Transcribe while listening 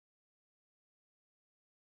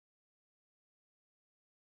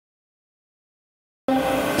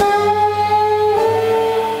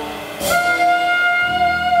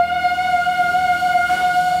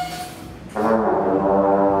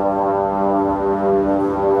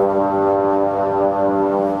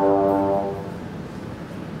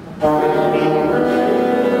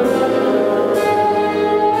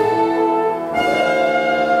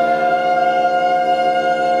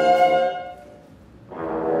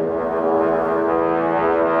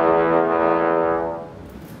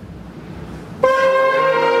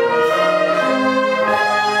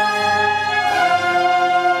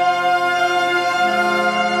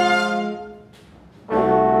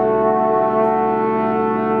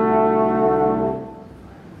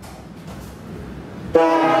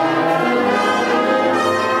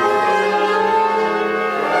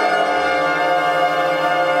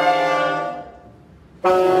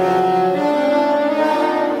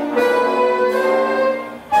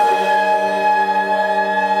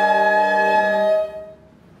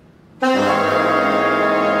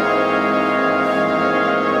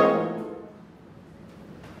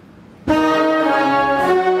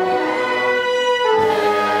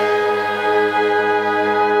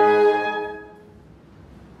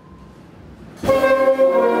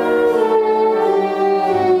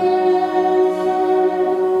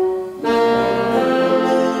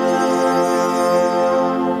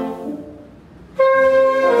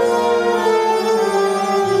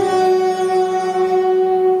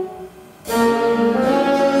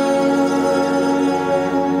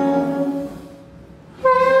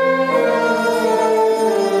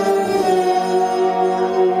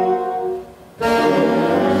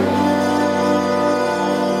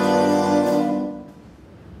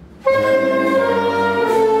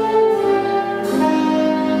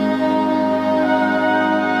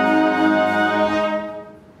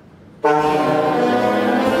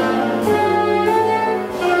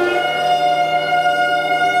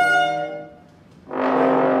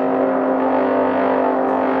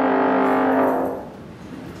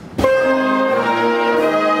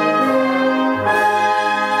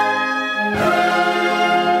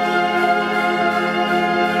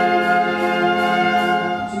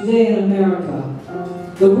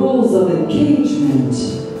The rules of engagement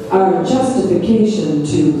are a justification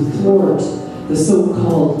to thwart the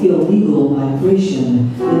so-called illegal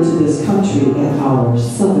migration into this country at our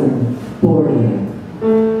southern border.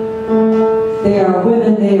 They are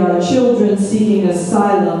women, they are children seeking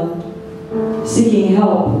asylum, seeking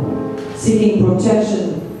help, seeking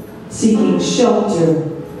protection, seeking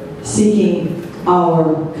shelter, seeking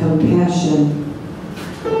our compassion.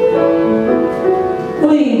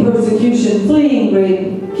 Fleeing persecution, fleeing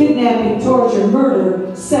rape, kidnapping, torture,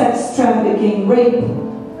 murder, sex, trafficking, rape,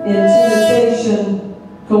 intimidation,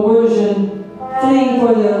 coercion, fleeing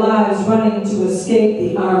for their lives, running to escape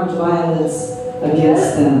the armed violence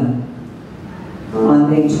against them. On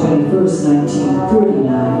May 21st,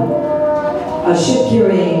 1939, a ship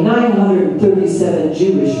carrying 937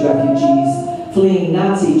 Jewish refugees fleeing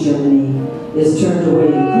Nazi Germany is turned away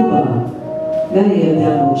in Cuba. Many of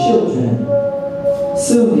them were children.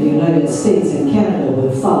 Soon the United States and Canada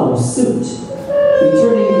would follow suit,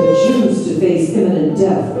 returning the Jews to face imminent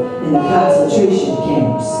death in the concentration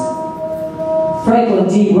camps. Franklin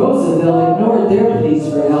D. Roosevelt ignored their pleas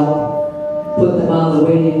for help, put them on the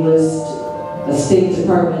waiting list. A State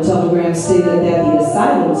Department telegram stated that the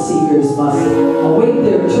asylum seekers must await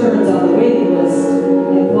their turns on the waiting list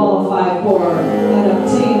and qualify for and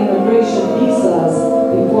obtain immigration visas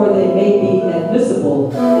before they may be admissible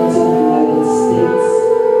into the United States.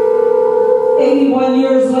 81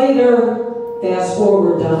 years later, fast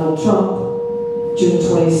forward Donald Trump, June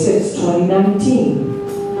 26, 2019.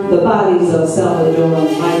 The bodies of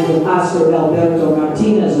Salvadoran migrant Oscar Alberto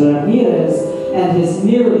Martinez Ramirez and his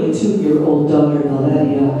nearly 2-year-old daughter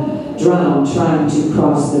Valeria drowned trying to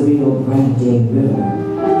cross the Rio Grande River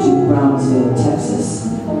to Brownsville, Texas.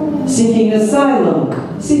 Seeking asylum,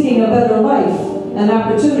 seeking a better life, an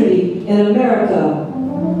opportunity in America.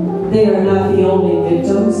 They are not the only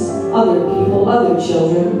victims. Other people, other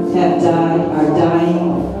children have died, are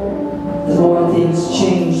dying. The more things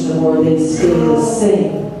change, the more they stay the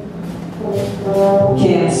same.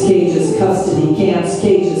 Camps, cages, custody, camps,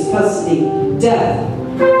 cages, custody, death.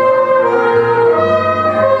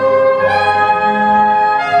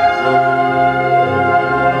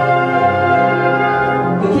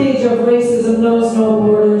 The cage of racism knows no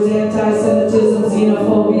borders, anti-Semitism,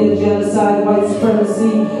 xenophobia, genocide, white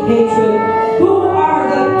supremacy, hatred. Who are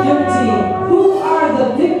the guilty? Who are the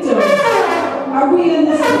victims? Are we in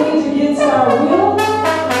this cage against our will?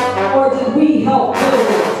 Or did we help build it?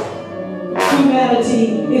 Humanity,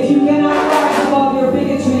 if you cannot rise above your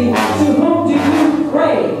bigotry, to whom do you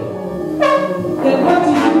pray? Then what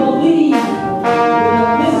do you believe?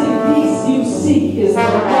 The missing piece you seek is the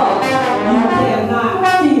love you cannot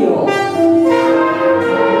feel.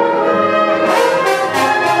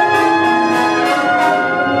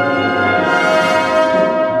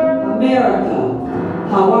 America,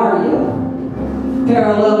 how are you?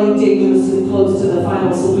 Paralleling dangerously close to the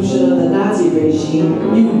final solution of the Nazi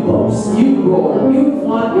regime, you boast, you roar, you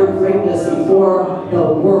flaunt your greatness before the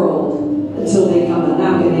world until they come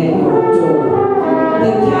knocking at your door.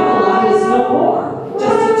 The Camelot is no more,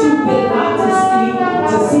 just a two-bit Nazi speak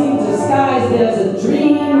to seem disguised as a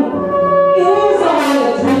dream. It is only a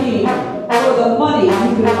dream for the money you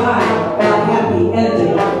can buy a happy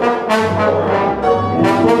ending.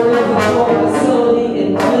 Border Control facility in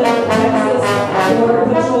Clinton, Texas, Border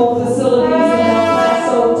Control facilities in El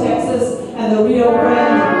Paso, Texas, and the Rio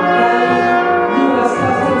Grande Valley, U.S.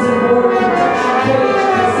 Customs and Border Protection Cage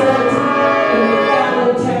facility in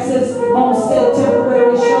McAllen, Texas, Homestead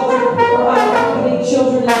Temporary Shelter for unaccompanied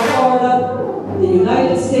children in Florida, the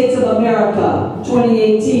United States of America,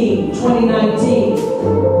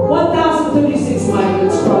 2018-2019. 1,036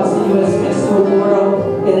 migrants crossed the U.S.-Mexico border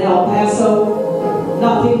in El Paso.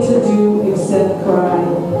 Nothing to do except cry.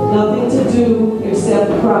 Nothing to do except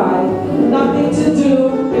cry. Nothing to do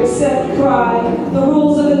except cry. The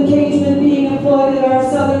rules of engagement being employed at our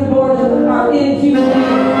southern border are inhumane.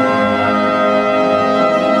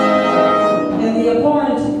 And the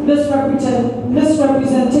abhorrent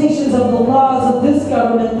misrepresentations of the laws of this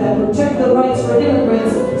government that protect the rights for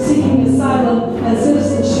immigrants seeking asylum and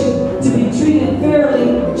citizenship to be treated fairly,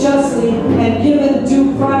 justly, and given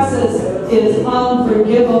due process is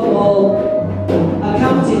unforgivable.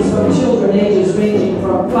 Accountings from children ages ranging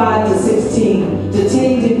from 5 to 16,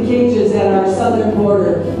 detained in cages at our southern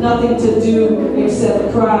border. Nothing to do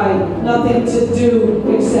except cry. Nothing to do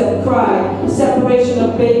except cry. Separation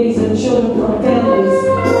of babies and children from families.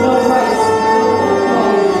 No rights,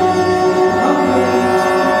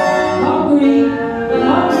 no hungry,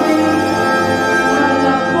 not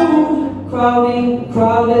enough food,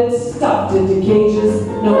 crowded, stuffed into cages.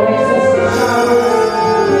 No access to showers,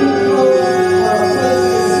 clean clothes, or a place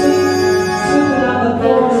to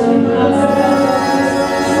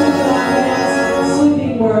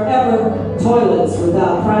toilets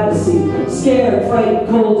without privacy, scared, frightened,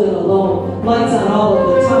 cold, and alone, lights on all of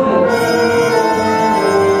the time.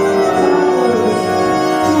 Toddlers,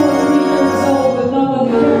 2 or 3 years old with no one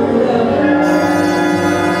to care for them.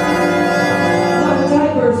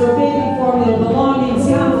 Diapers or baby formula, belongings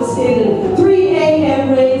confiscated. 3 a.m.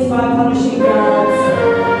 raids by punishing guards.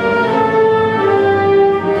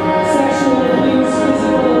 Sexual abuse,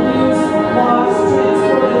 physical abuse, loss,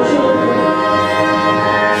 transported children.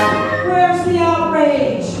 Where's the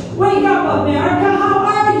outrage? Wake up, America, how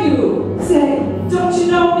are you? Say, don't you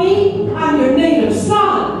know me? I'm your native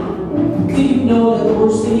son. Do you know that the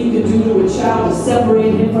worst thing you could do to a child is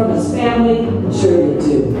separate him from his family? Sure you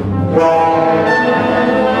do.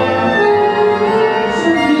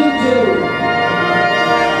 Sure you do.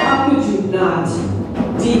 How could you not?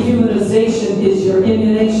 Dehumanization is your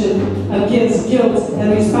immunization against guilt and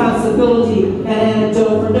responsibility, an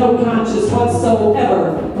antidote for no conscience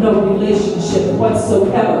whatsoever, no relationship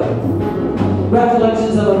whatsoever.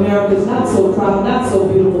 Recollections of America's not so proud, not so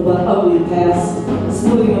beautiful, but ugly past.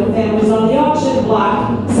 Splitting of families on the auction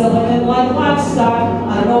block, selling them like livestock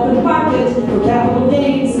on an open market for capital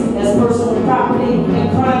gains as personal property and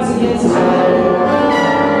crimes against humanity.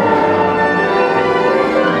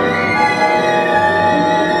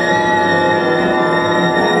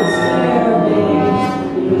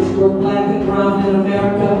 We're black and brown in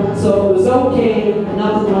America, so it was okay.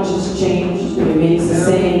 Nothing much has changed. It remains the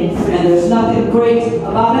same, and there's nothing great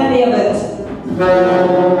about any of it.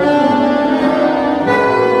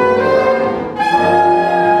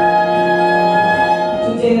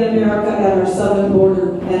 Today in America, at our southern border,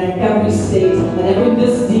 and in every state, and every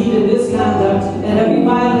misdeed and misconduct, and every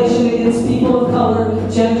violation against people of color,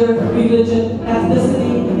 gender, religion,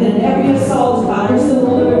 ethnicity, and every assault on our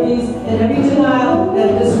civil liberties, and every denial that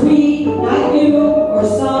it is we, not you, or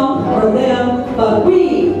some, or them, but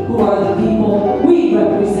we who are the people we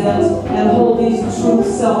represent, and hold these truths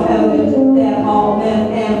self-evident that all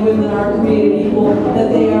men and women are created equal, that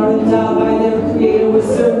they are endowed by their Creator with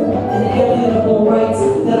certain inalienable rights,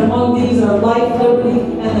 that among these are life, liberty,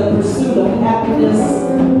 and the pursuit of happiness.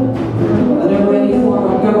 Whenever any form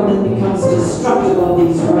of government becomes destructive of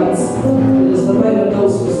these rights, it is the right of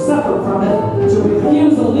those who suffer from it to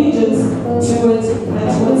refuse allegiance to it and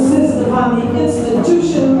to insist upon the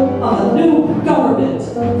institution of a new government.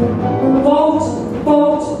 Vote,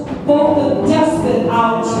 vote, vote the despot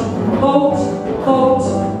out. Vote, vote,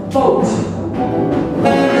 vote.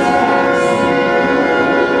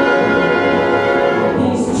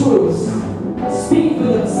 These truths speak for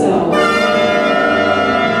themselves.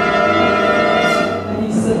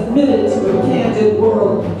 Submitted to a candid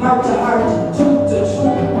world, heart to heart, truth to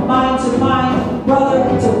truth, mind to mind, brother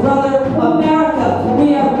to brother. America, we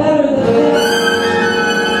are better than this.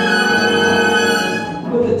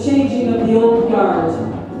 With the changing of the old guard,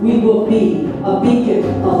 we will be a beacon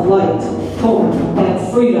of light, hope,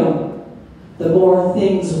 and freedom. The more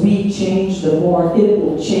things we change, the more it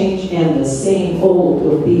will change, and the same old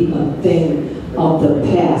will be a thing of the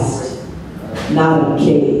past, not a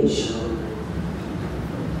cage.